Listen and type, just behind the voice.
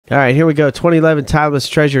All right, here we go. 2011 Timeless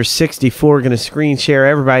Treasure 64. Going to screen share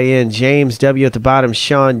everybody in. James W. at the bottom.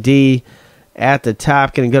 Sean D. at the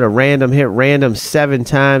top. Going to go to random. Hit random 7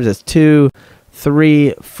 times. That's 2,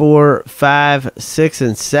 3, 4, 5, 6,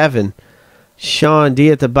 and 7. Sean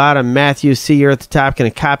D. at the bottom. Matthew C. you're at the top.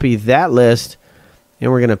 Going to copy that list.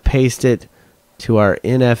 And we're going to paste it to our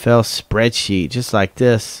NFL spreadsheet. Just like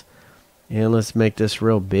this. And let's make this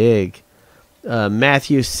real big.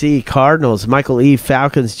 Matthew C. Cardinals, Michael E.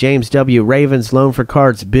 Falcons, James W. Ravens, Loan for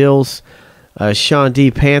Cards Bills, Sean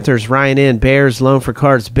D. Panthers, Ryan N. Bears, Loan for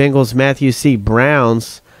Cards Bengals, Matthew C.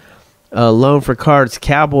 Browns, Loan for Cards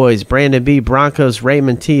Cowboys, Brandon B. Broncos,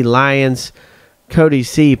 Raymond T. Lions, Cody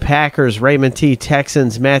C. Packers, Raymond T.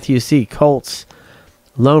 Texans, Matthew C. Colts,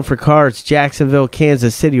 Loan for Cards Jacksonville,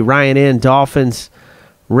 Kansas City, Ryan N. Dolphins,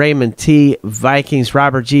 Raymond T. Vikings,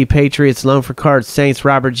 Robert G. Patriots, Loan for Cards Saints,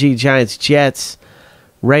 Robert G. Giants, Jets,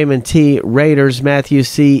 Raymond T. Raiders, Matthew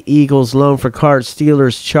C. Eagles, Loan for Cards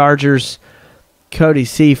Steelers, Chargers, Cody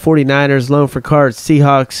C. 49ers, Loan for Cards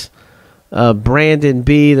Seahawks, Brandon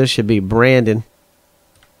B. This should be Brandon.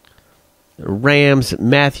 Rams,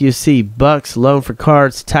 Matthew C. Bucks, Loan for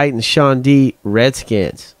Cards Titans, Sean D.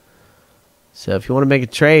 Redskins. So if you want to make a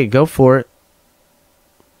trade, go for it.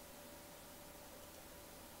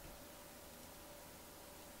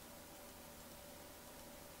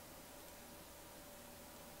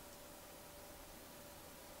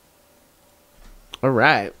 All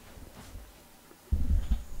right.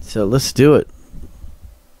 So let's do it.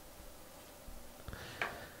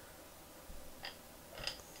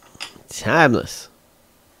 Timeless.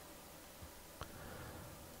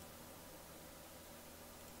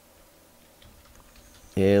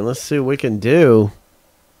 And let's see what we can do.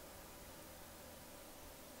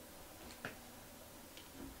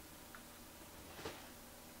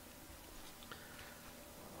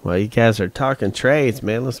 Well, you guys are talking trades,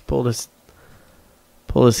 man. Let's pull this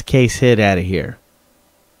case hit out of here.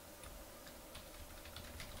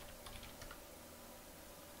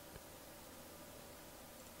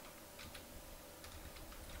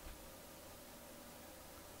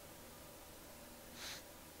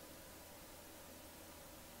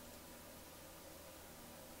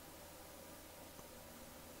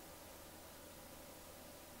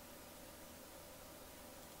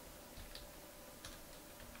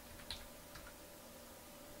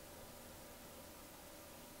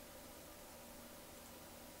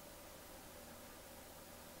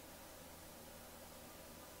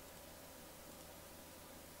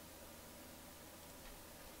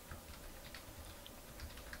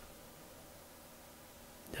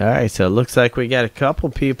 All right, so it looks like we got a couple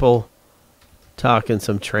people talking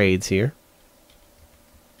some trades here.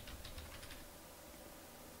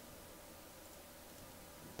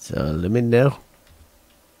 So let me know.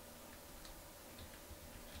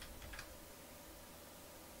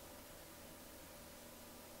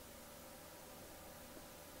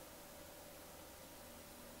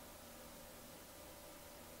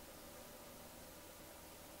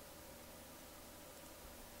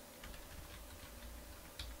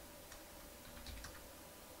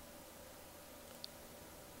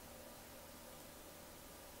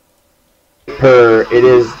 It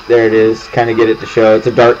is, there it is. Kind of get it to show. It's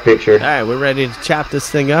a dark picture. All right, we're ready to chop this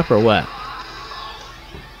thing up or what?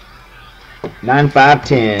 9, 5,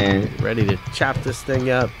 10. Ready to chop this thing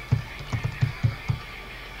up.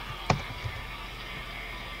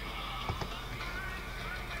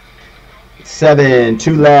 Seven,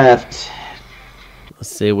 2 left. Let's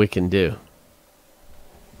see what we can do.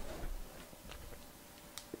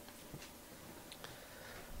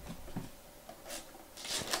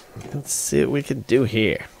 Let's see what we can do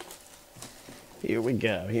here. Here we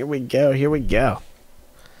go. Here we go. Here we go.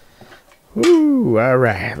 Woo! All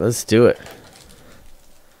right, let's do it.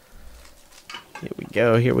 Here we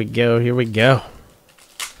go. Here we go. Here we go.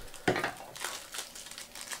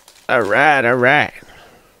 All right. All right.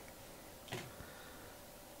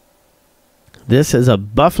 This is a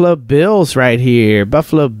Buffalo Bills right here.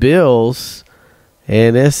 Buffalo Bills.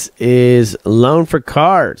 And this is Loan for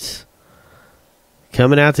Cards.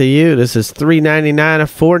 Coming out to you. This is $3.99 of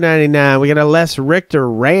 $4.99. We got a Les Richter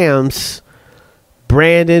Rams.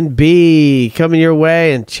 Brandon B. coming your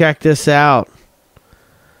way, and check this out.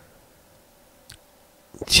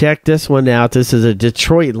 Check this one out. This is a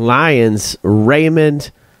Detroit Lions.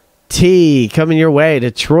 Raymond T. coming your way.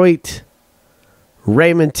 Detroit.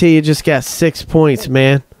 Raymond T. You just got 6 points,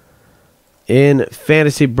 man. In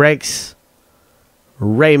fantasy breaks.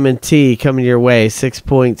 Raymond T. coming your way. 6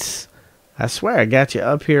 points. I swear I got you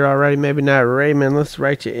up here already. Maybe not Raymond. Let's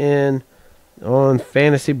write you in on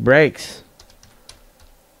fantasy breaks.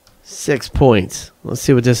 6 points. Let's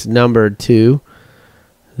see what this numbered to.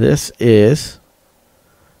 This is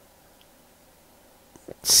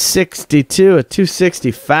 62 at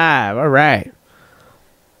 265. All right.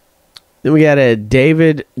 Then we got a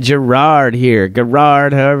David Gerard here.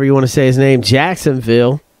 Gerard, however you want to say his name.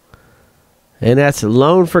 Jacksonville. And that's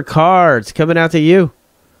Loan for Cards coming out to you.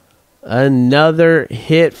 Another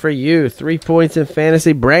hit for you. 3 points in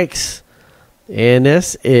fantasy breaks. And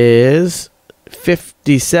this is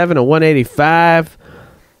 57 to 185.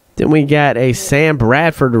 Then we got a Sam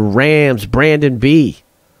Bradford Rams, Brandon B.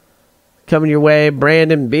 Coming your way,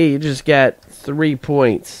 Brandon B. You just got 3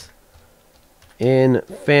 points in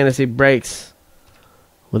fantasy breaks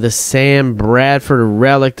with a Sam Bradford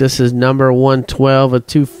relic. This is number 112 of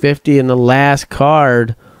 250 in the last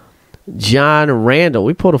card. John Randall.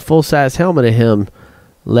 We pulled a full-size helmet of him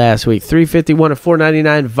last week. 351 of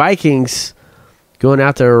 499 Vikings. Going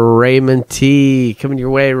out to Raymond T. Coming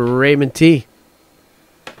your way, Raymond T.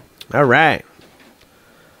 All right.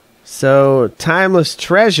 So, Timeless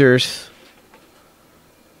Treasures.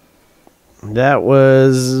 That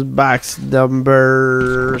was box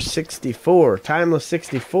number 64. Timeless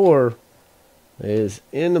 64 is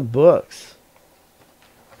in the books.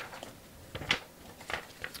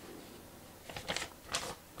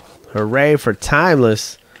 Hooray for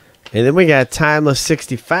Timeless. And then we got Timeless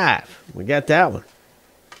 65. We got that one.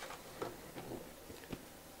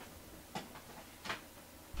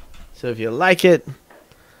 So if you like it,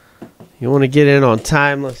 you want to get in on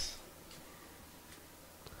Timeless,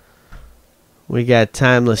 we got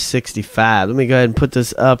Timeless 65. Let me go ahead and put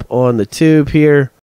this up on the tube here.